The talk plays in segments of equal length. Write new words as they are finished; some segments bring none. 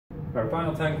Our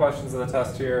final 10 questions of the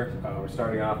test here. We're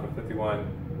starting off with 51.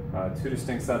 Two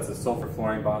distinct sets of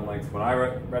sulfur-fluorine bond lengths. When I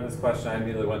read this question, I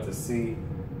immediately went to C,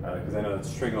 because I know it's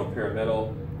trigonal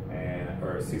pyramidal,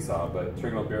 or seesaw, but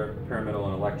trigonal pyramidal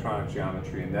and electronic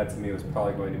geometry, and that to me was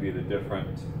probably going to be the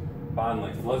different bond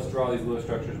lengths. So let's draw these Lewis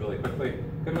structures really quickly.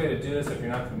 Good way to do this, if you're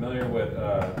not familiar with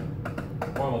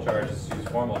formal charge, is to use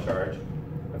formal charge.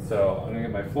 And so I'm going to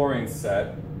get my fluorine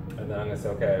set, and then I'm going to say,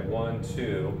 okay, I have 1,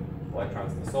 2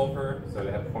 electrons in the sulfur, so to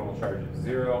have a formal charge of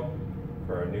 0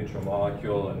 for a neutral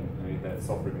molecule, and I need that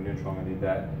sulfur to be neutral, I'm going to need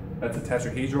that. That's a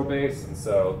tetrahedral base, and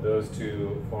so those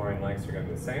two fluorine lengths are going to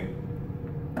be the same.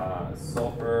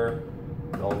 Sulfur,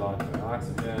 double bond to an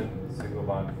oxygen, single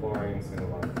bond fluorine, single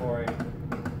bond fluorine.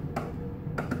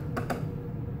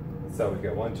 So we've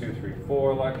got 1, 2, 3,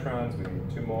 4 electrons, we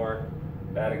need 2 more.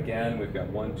 That again, we've got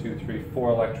 1, 2, 3,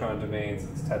 4 electron domains.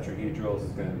 It's tetrahedrals,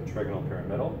 is going to be trigonal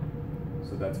pyramidal.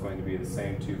 So that's going to be the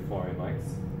same 2 fluorine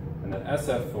lengths. And then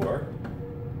SF4,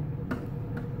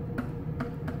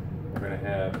 we're going to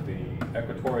have the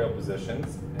equatorial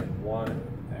positions and 1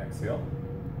 axial.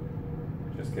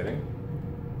 Just kidding.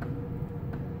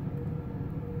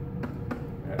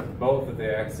 We have both at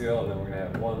the axial, and then we're going to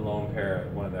have 1 lone pair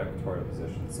at one of the equatorial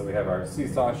positions. So we have our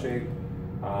seesaw shape,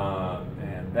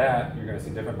 and that you're going to see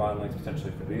different bond lengths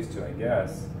potentially for these two, I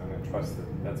guess. I'm going to trust that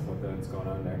that's what's going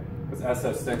on there. Because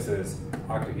SF6 is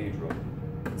octahedral.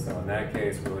 So in that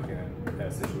case, we're looking at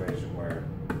a situation where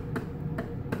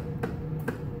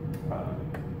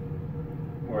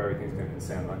everything's going to be the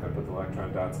same. I'm not going to put the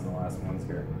electron dots in the last ones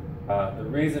here. The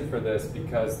reason for this,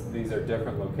 because these are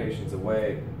different locations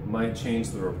away, might change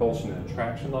the repulsion and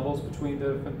attraction levels between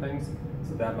the different things.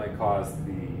 So that might cause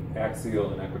the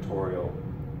axial and equatorial,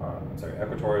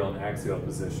 equatorial and axial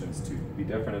positions to be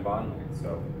different in bond length.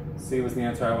 So C was the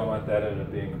answer I want. That ended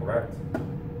up being correct.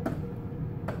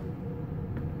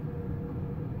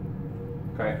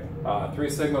 Okay, 3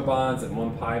 sigma bonds and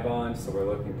 1 pi bond. So we're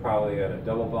looking probably at a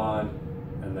double bond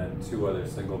and then 2 other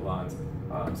single bonds.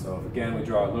 So if again we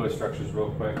draw Lewis structures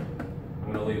real quick,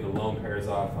 I'm going to leave the lone pairs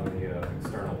off on the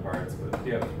external parts. But if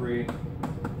you have 3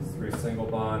 single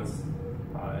bonds,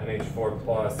 NH4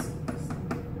 plus,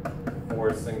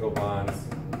 4 single bonds,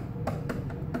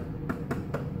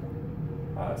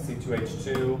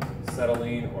 C2H2,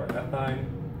 acetylene or ethyne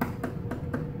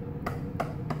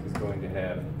is going to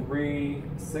have 3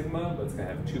 sigma, but it's going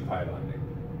to have 2 pi bonding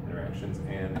interactions.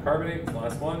 And the carbonate is the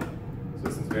last one. So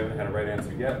since we haven't had a right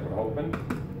answer yet, we're hoping.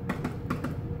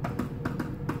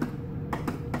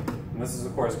 And this is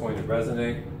of course going to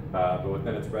resonate, but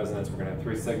within its resonance we're going to have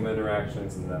 3 sigma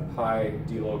interactions and then pi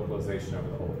delocalization over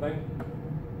the whole thing.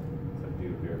 So D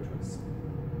would be our choice.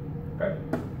 Okay.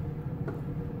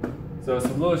 So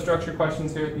some Lewis structure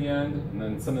questions here at the end, and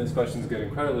then some of these questions get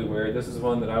incredibly weird. This is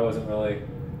one that I wasn't really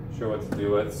sure what to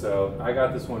do with, so I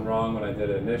got this one wrong when I did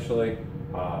it initially.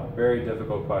 Very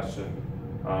difficult question.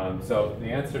 So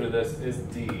the answer to this is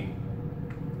D.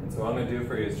 And so what I'm going to do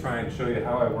for you is try and show you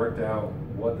how I worked out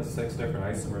what the 6 different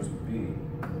isomers would be.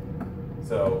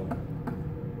 So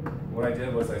what I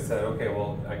did was I said, okay,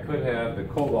 well, I could have the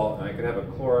cobalt and I could have a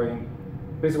chlorine.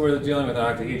 Basically, we're dealing with an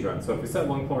octahedron. So if we set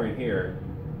 1 chlorine here,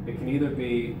 it can either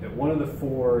be at one of the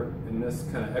 4 in this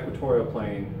kind of equatorial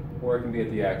plane, or it can be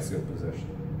at the axial position.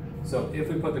 So if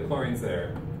we put the chlorines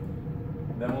there,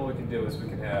 then what we can do is we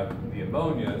can have the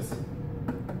ammonias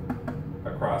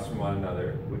across from one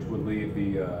another, which would leave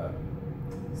the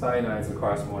cyanides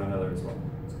across from one another as well.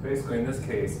 So basically in this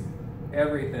case,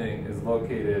 everything is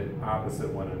located opposite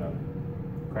one another.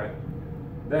 Okay?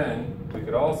 Then we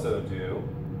could also do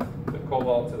the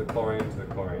cobalt to the chlorine to the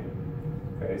chlorine.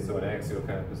 Okay, so an axial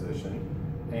kind of position.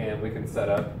 And we can set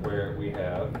up where we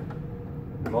have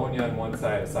ammonia on one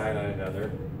side, a cyanide on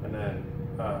another, and then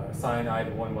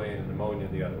cyanide one way and an ammonia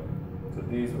the other way. So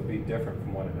these would be different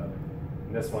from one another.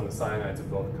 In this one, the cyanides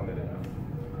would both come in and out.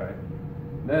 Okay.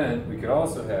 Then we could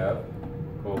also have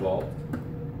cobalt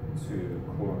to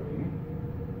chlorine.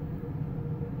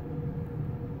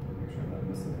 Make sure I'm not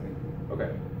missing any.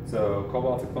 Okay. So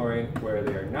cobalt to chlorine where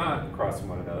they are not across from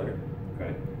one another.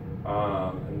 Okay.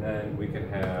 And then we can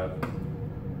have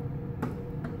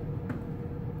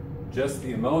just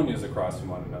the ammonias across from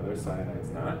one another,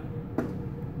 cyanide's not.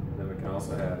 And then we can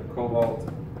also have cobalt,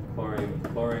 chlorine,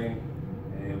 chlorine,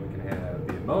 and we can have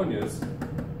the ammonias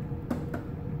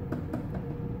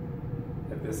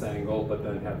at this angle, but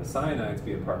then have the cyanides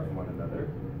be apart from one another.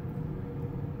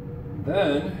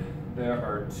 Then there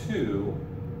are 2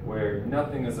 where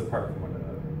nothing is apart from one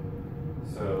another.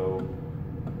 So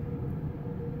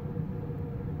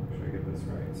make sure I get this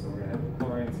right. So we're going to have the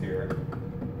chlorines here.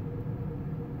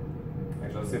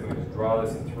 Actually, let's see if we can just draw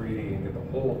this in 3D and get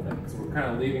the whole thing. So we're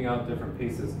kind of leaving out different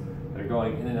pieces that are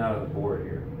going in and out of the board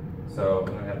here. So I'm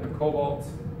going to have the cobalt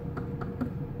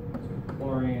to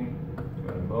chlorine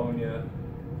to an ammonia,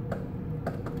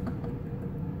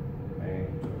 okay,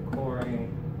 to a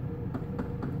chlorine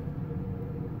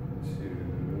to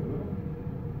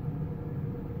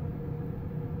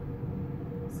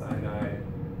cyanide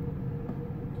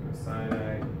to a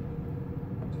cyanide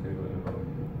to an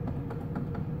ammonia.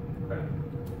 Okay.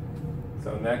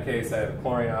 So in that case, I have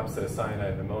chlorine opposite of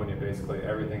cyanide and ammonia. Basically,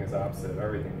 everything is opposite of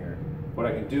everything here. What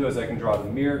I can do is I can draw the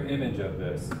mirror image of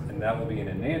this, and that will be an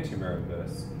enantiomer of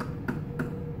this,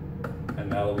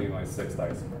 and that will be my 6th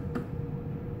isomer.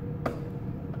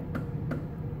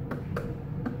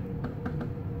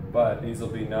 But these will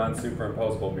be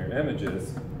non-superimposable mirror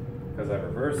images because I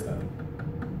reversed them.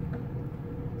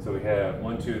 So we have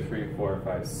 1, 2, 3, 4,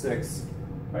 5, 6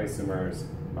 isomers.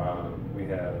 We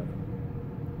have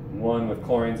one with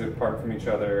chlorines apart from each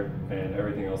other, and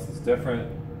everything else is different.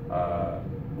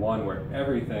 One where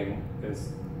everything is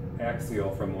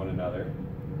axial from one another.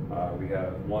 We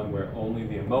have one where only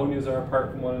the ammonias are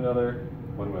apart from one another,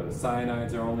 one where the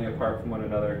cyanides are only apart from one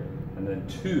another, and then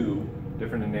 2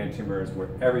 different enantiomers where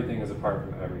everything is apart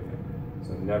from everything.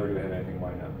 So never do we have anything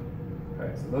lined up.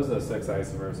 Okay, so those are the 6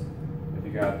 isomers. If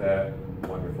you got that,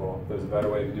 wonderful. If there's a better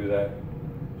way to do that,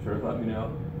 sure, let me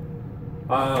know.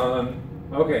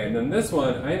 Okay, and then this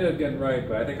one, I ended up getting right,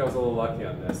 but I think I was a little lucky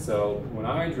on this. So when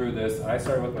I drew this, I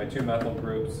started with my 2 methyl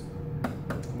groups,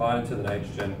 bonded to the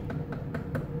nitrogen.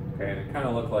 Okay, and it kind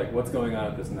of looked like what's going on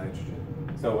with this nitrogen.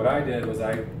 So what I did was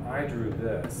I drew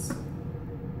this,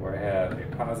 where I have a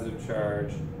positive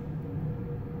charge.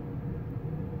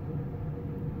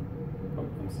 Oh,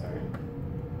 I'm sorry.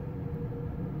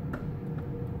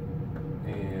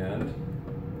 And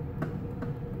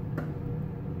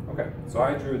okay, so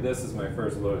I drew this as my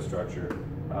first Lewis structure.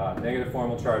 Negative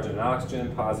formal charge on an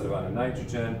oxygen, positive on a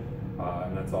nitrogen,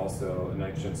 and that's also a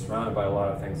nitrogen surrounded by a lot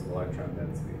of things with electron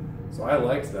density. So I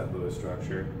liked that Lewis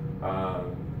structure,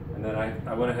 and then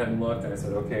I went ahead and looked and I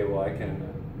said, okay, well I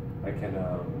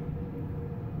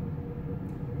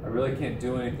really can't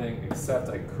do anything except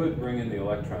I could bring in the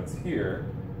electrons here,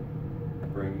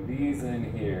 bring these in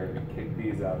here, and kick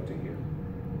these out to here.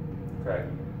 Okay.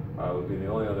 Would be the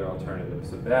only other alternative.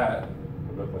 So that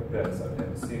would look like this. I would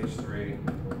have a CH3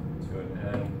 to an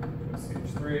N to a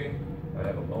CH3. I would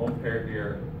have a lone pair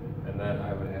here, and then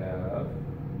I would have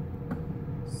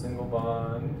single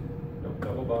bond, nope,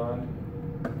 double bond,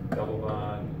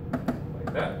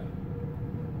 like that.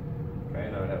 Okay,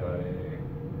 and I would have a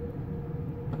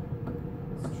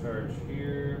charge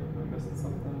here. Am I missing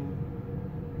something?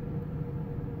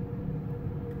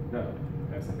 No,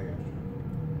 I have something extra.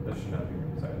 This should not be here.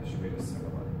 Sorry, this should be just a single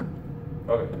bond.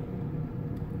 Okay.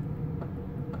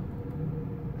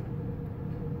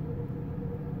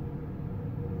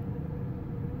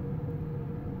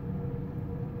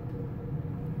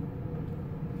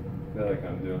 I feel like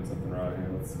I'm doing something wrong here.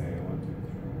 Let's see. 1, 2,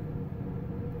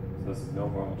 3. So this is no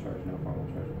formal charge, no formal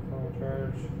charge, no formal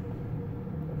charge.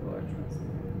 With electrons.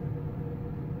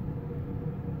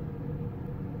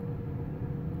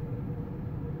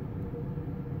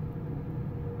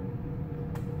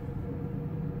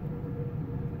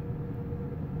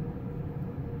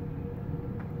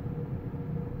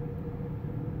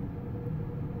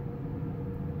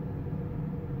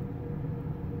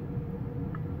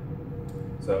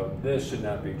 So this should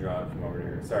not be drawn from over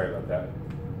here. Sorry about that.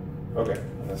 Okay,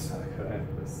 this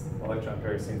electron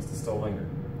pair seems to still linger.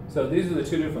 So these are the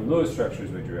 2 different Lewis structures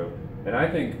we drew. And I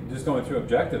think just going through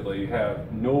objectively, you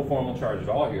have no formal charge at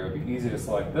all here. It would be easy to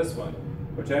select this one,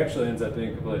 which actually ends up being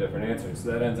a completely different answer.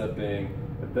 So that ends up being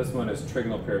that this one is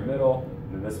trigonal pyramidal,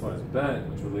 and then this one is bent,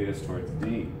 which would lead us towards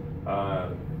D.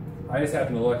 I just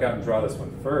happen to look out and draw this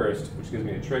one first, which gives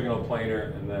me a trigonal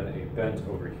planar and then a bent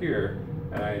over here.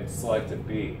 And I selected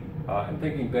B. And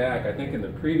thinking back, I think in the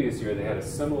previous year they had a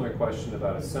similar question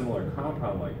about a similar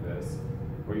compound like this,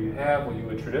 where you have what you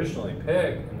would traditionally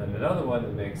pick, and then another one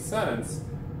that makes sense,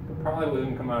 but probably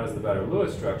wouldn't come out as the better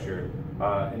Lewis structure.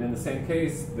 And in the same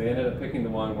case, they ended up picking the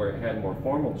one where it had more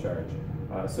formal charge.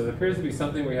 So there appears to be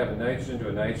something where you have a nitrogen to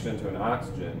an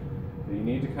oxygen, that you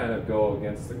need to kind of go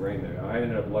against the grain there. Now, I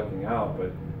ended up lucking out,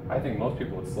 but I think most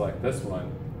people would select this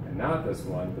one and not this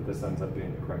one, but this ends up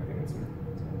being the correct answer.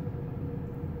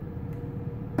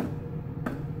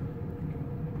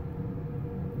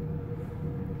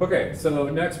 Okay, so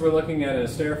next we're looking at an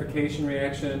esterification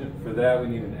reaction. For that we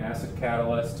need an acid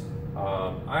catalyst.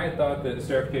 I thought that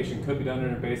esterification could be done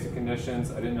under basic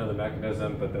conditions. I didn't know the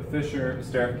mechanism, but the Fischer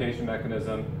esterification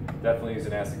mechanism definitely uses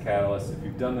an acid catalyst. If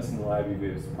you've done this in the lab, you've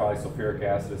used probably sulfuric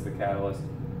acid as the catalyst.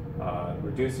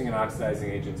 Reducing and oxidizing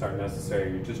agents aren't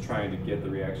necessary. You're just trying to get the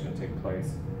reaction to take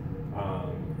place.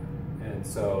 And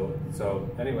so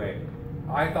anyway,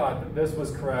 I thought that this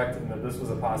was correct and that this was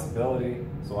a possibility,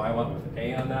 so I went with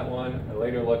A on that one. I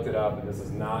later looked it up, and this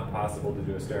is not possible to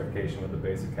do esterification with a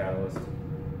basic catalyst.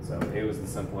 So A was the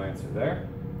simple answer there.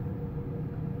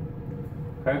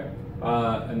 Okay,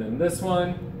 and then this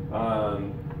one,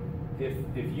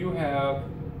 if you have,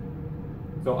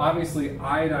 so obviously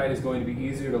iodide is going to be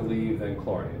easier to leave than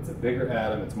chlorine. It's a bigger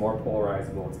atom, it's more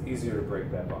polarizable, it's easier to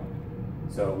break that bond.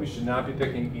 So we should not be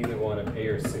picking either one of A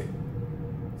or C.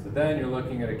 So then you're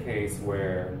looking at a case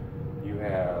where you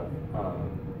have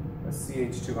a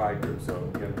CH2I group. So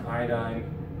you have iodine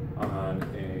on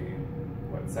a,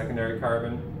 secondary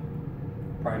carbon?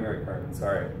 Primary carbon,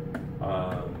 sorry.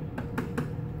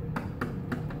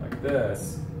 Like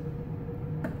this.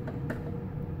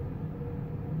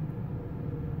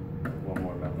 One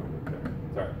more methyl group there,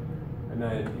 sorry. And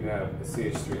then you have the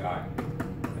CH3I.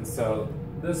 And so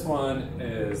this one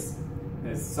is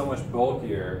so much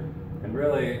bulkier. And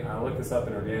really, I looked this up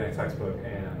in an organic textbook,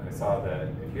 and I saw that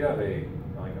if you have a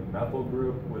methyl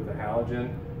group with a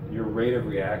halogen, your rate of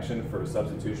reaction for a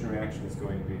substitution reaction is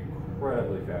going to be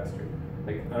incredibly faster.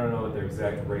 Like, I don't know what their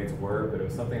exact rates were, but it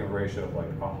was something of a ratio of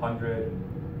like 100,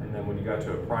 and then when you got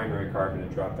to a primary carbon,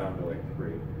 it dropped down to like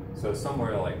 3. So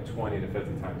somewhere like 20 to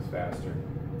 50 times faster.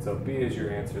 So B is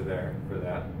your answer there for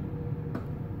that.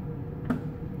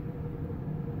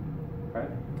 Okay.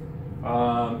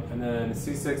 And then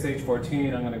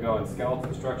C6H14, I'm going to go in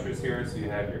skeleton structures here. So you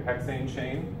have your hexane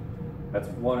chain. That's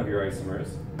one of your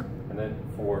isomers. And then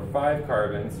for 5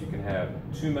 carbons, you can have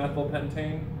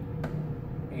 2-methylpentane,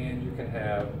 and you can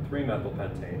have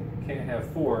 3-methylpentane. You can't have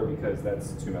 4 because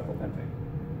that's 2-methylpentane.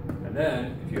 And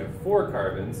then if you have 4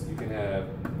 carbons, you can have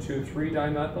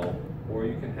 2,3-dimethyl, or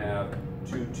you can have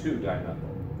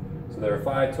 2,2-dimethyl. So there are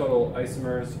 5 total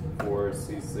isomers for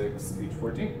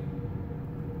C6H14.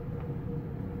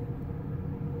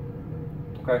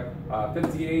 Okay,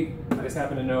 58, I just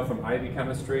happen to know from IB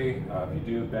chemistry, if you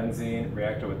do benzene,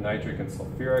 react it with nitric and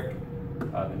sulfuric.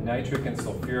 The nitric and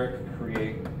sulfuric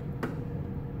create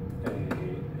a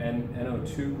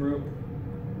NO2 group,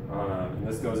 and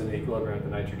this goes in equilibrium with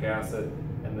the nitric acid,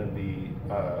 and then the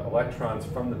electrons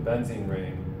from the benzene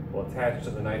ring will attach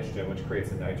to the nitrogen, which creates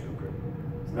a nitro group.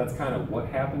 So that's kind of what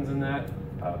happens in that,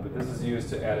 but this is used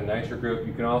to add a nitro group.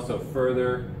 You can also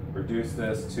further reduce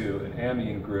this to an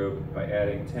amine group by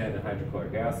adding tin and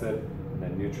hydrochloric acid and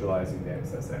then neutralizing the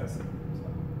excess acid.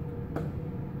 So,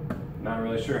 not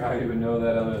really sure how you would know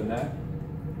that other than that.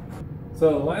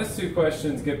 So the last 2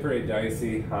 questions get pretty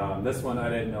dicey. This one I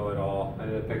didn't know at all. I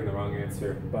ended up picking the wrong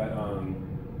answer, but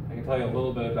I can tell you a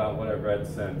little bit about what I've read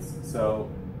since. So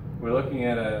we're looking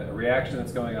at a reaction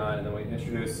that's going on, and then we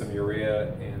introduce some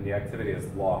urea and the activity is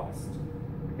lost.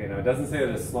 Okay, now it doesn't say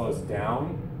that it slows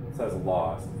down, it says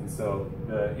lost. And so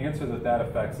the answer that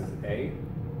affects is A,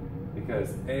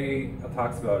 because A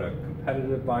talks about a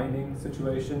competitive binding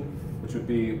situation, which would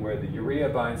be where the urea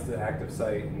binds to the active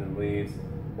site and then leaves,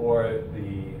 or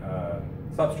the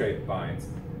substrate binds.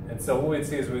 And so what we'd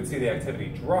see is we'd see the activity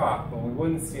drop, but we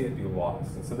wouldn't see it be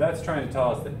lost. And so that's trying to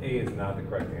tell us that A is not the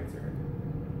correct answer here.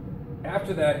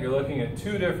 After that, you're looking at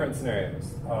 2 different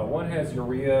scenarios. One has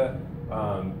urea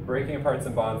breaking apart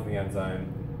some bonds in the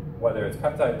enzyme, whether it's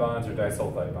peptide bonds or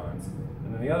disulfide bonds.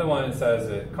 And then the other one, it says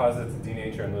it causes it to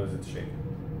denature and lose its shape.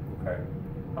 Okay.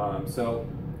 So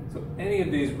any of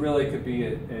these really could be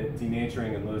at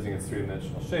denaturing and losing its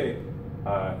 3-dimensional shape.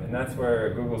 And that's where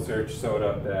a Google search showed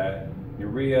up that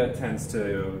urea tends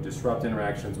to disrupt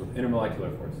interactions with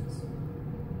intermolecular forces.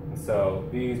 And so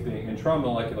these being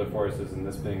intramolecular forces and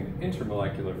this being an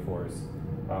intermolecular force,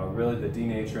 really the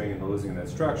denaturing and the losing of that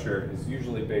structure is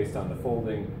usually based on the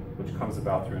folding, which comes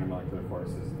about through intermolecular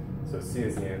forces. So C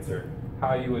is the answer.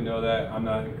 How you would know that, I'm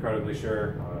not incredibly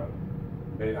sure.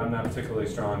 I'm not particularly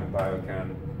strong in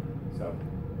biochem. So,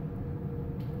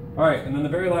 all right, and then the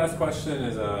very last question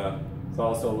is it's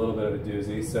also a little bit of a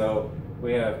doozy. So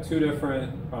we have 2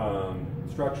 different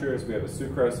structures. We have a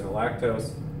sucrose and a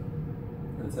lactose.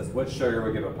 And it says which sugar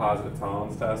would give a positive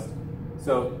Tollens test.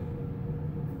 So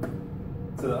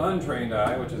to the untrained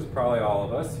eye, which is probably all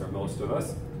of us, or most of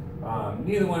us,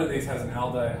 neither one of these has an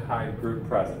aldehyde group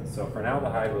present. So for an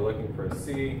aldehyde, we're looking for a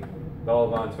C, double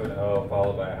bond to an O,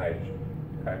 followed by a hydrogen.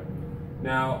 Okay.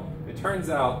 Now, it turns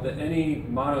out that any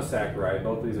monosaccharide,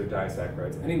 both of these are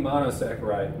disaccharides, any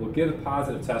monosaccharide will give a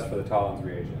positive test for the Tollens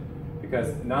reagent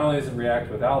because not only does it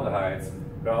react with aldehydes,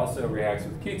 but it also reacts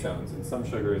with ketones. And some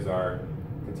sugars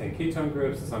contain ketone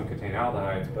groups, and some contain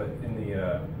aldehydes, but in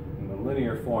the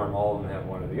linear form, all of them have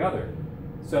one or the other.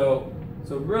 So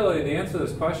really, the answer to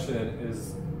this question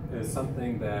is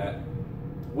something that,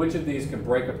 which of these can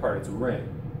break apart its ring?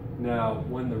 Now,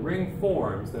 when the ring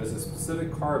forms, there's a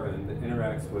specific carbon that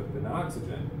interacts with an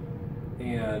oxygen,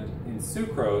 and in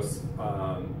sucrose,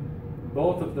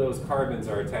 both of those carbons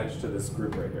are attached to this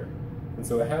group right here. And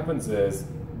so what happens is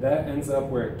that ends up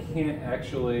where it can't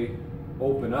actually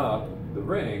open up the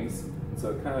rings, and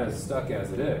so it kind of is stuck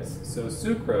as it is. So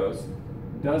sucrose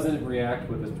doesn't react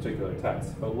with this particular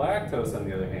test, but lactose, on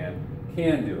the other hand,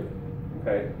 can do it.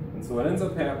 Okay? And so what ends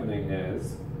up happening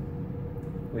is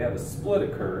we have a split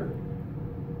occur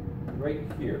right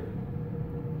here.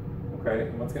 Okay?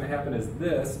 And what's going to happen is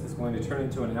this is going to turn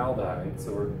into an aldehyde,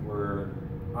 so we're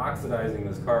oxidizing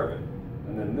this carbon.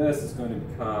 And then this is going to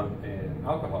become an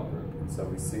alcohol group. And so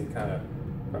we see kind of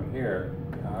from here,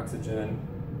 the oxygen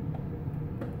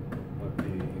with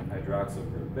the hydroxyl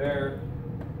group there,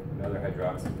 another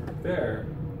hydroxyl group there,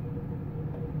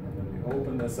 and then we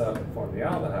open this up and form the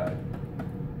aldehyde.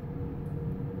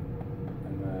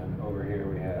 And then over here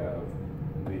we have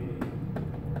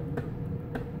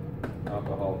the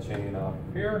alcohol chain off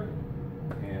here,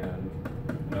 and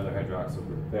another hydroxyl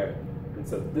group there. And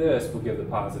so this will give the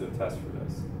positive test for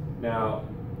this. Now,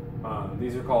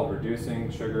 these are called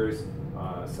reducing sugars.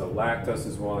 So lactose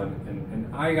is one,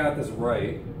 and I got this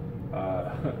right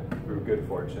through good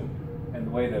fortune. And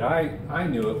the way that I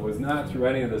knew it was not through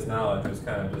any of this knowledge, it was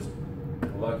kind of just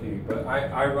lucky. But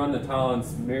I run the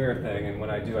Tollens mirror thing, and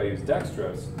when I do, I use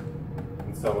dextrose.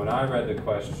 And so when I read the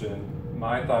question,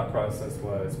 my thought process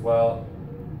was, well,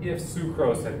 if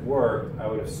sucrose had worked, I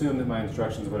would assume that my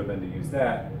instructions would have been to use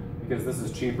that, because this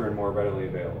is cheaper and more readily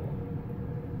available.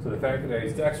 So the fact that I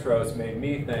used dextrose made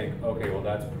me think, okay, well,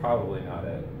 that's probably not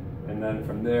it. And then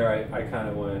from there, I kind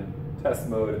of went test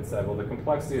mode and said, well, the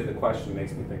complexity of the question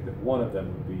makes me think that one of them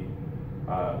would be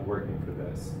working for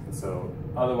this. And so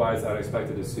otherwise, I'd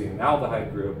expected to see an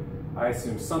aldehyde group. I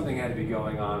assumed something had to be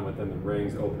going on within the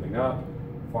rings opening up,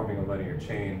 forming a linear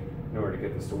chain in order to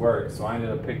get this to work. So I ended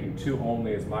up picking 2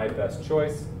 only as my best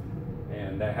choice,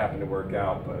 and that happened to work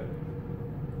out. But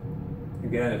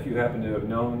again, if you happen to have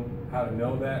known how to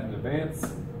know that in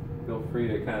advance, feel free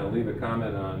to kind of leave a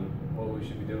comment on what we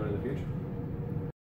should be doing in the future.